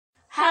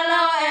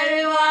Hello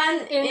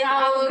everyone, in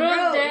our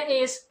group there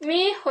is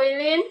me,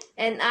 Huilin,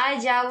 and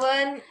I,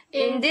 Jawan.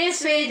 In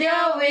this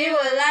video, we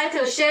would like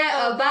to share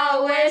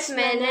about waste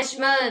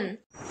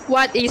management.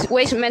 What is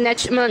waste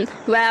management?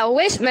 Well,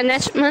 waste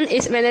management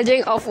is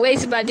managing of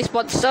waste by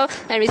disposal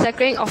and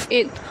recycling of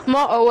it.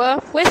 Moreover,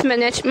 waste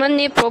management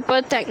needs proper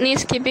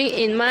techniques keeping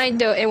in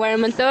mind the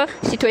environmental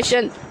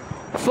situation.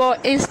 For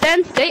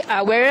instance, there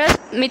are various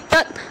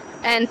methods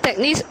and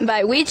techniques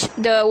by which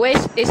the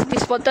waste is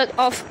disposed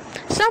of.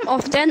 Some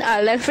of them are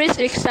landfill,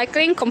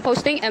 recycling,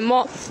 composting, and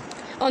more.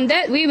 On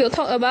that, we will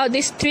talk about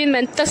these three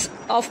methods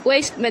of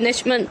waste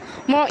management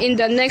more in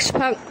the next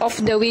part of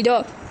the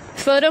video.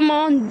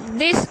 Furthermore,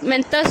 these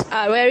methods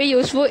are very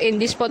useful in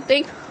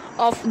disposing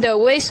of the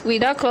waste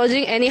without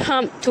causing any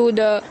harm to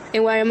the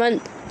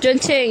environment.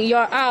 Junqing,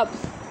 you're up.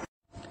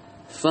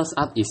 First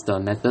up is the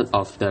method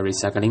of the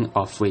recycling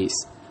of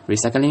waste.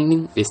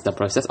 Recycling is the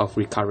process of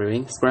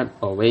recovering scrap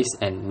or waste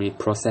and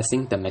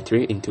reprocessing the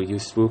material into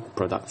useful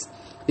products.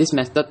 This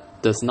method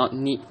does not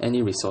need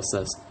any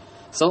resources,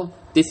 so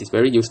this is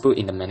very useful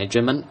in the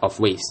management of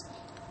waste.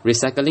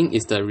 Recycling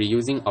is the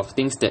reusing of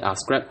things that are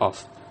scrapped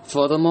off.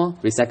 Furthermore,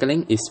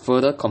 recycling is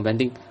further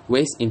converting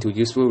waste into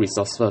useful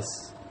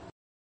resources.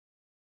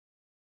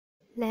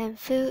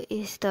 Landfill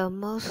is the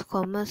most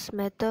common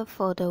method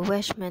for the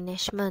waste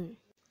management.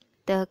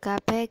 The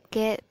garbage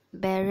gets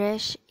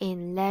buried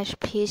in large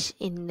pits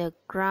in the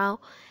ground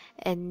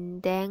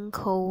and then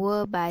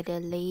covered by the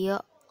layer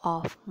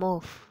of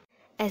mold.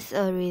 As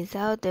a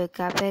result, the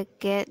garbage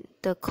gets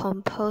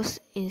decomposed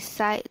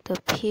inside the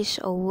pit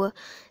over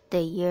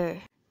the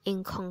year.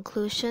 In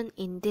conclusion,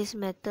 in this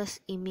method,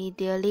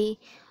 immediately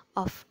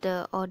of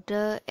the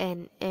odor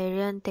and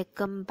area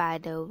taken by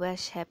the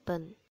waste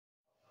happen.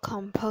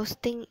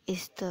 Composting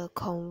is the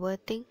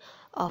converting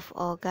of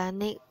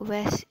organic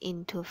waste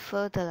into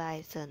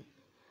fertilizer.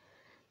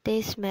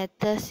 These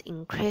methods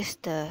increase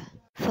the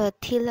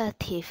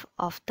fertility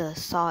of the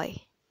soil.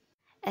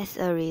 As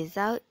a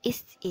result,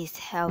 it is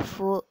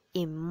helpful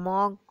in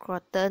more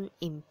growth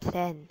in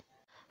plants.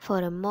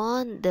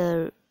 Furthermore,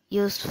 the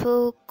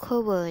useful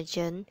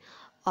conversion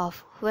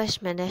of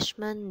waste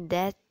management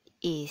that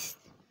is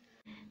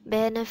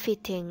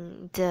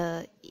benefiting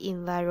the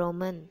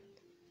environment.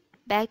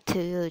 Back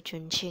to you,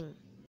 Junqing.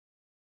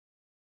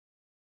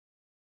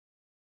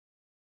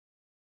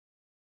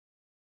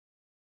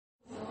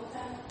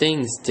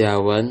 Thanks,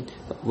 Jiawen.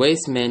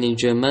 Waste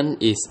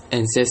management is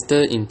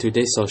ancestor in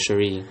today's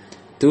society.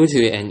 Due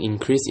to an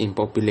increase in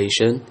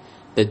population,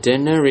 the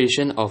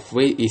generation of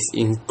waste is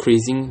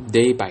increasing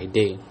day by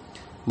day.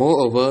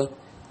 Moreover,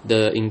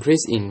 the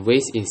increase in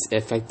waste is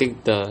affecting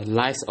the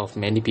lives of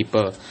many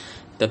people.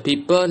 The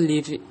people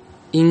living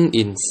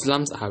in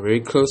slums are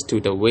very close to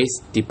the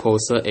waste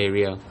disposal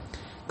area,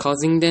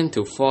 causing them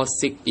to fall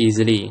sick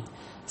easily.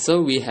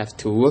 So we have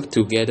to work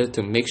together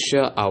to make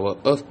sure our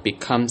earth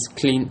becomes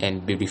clean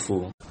and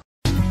beautiful.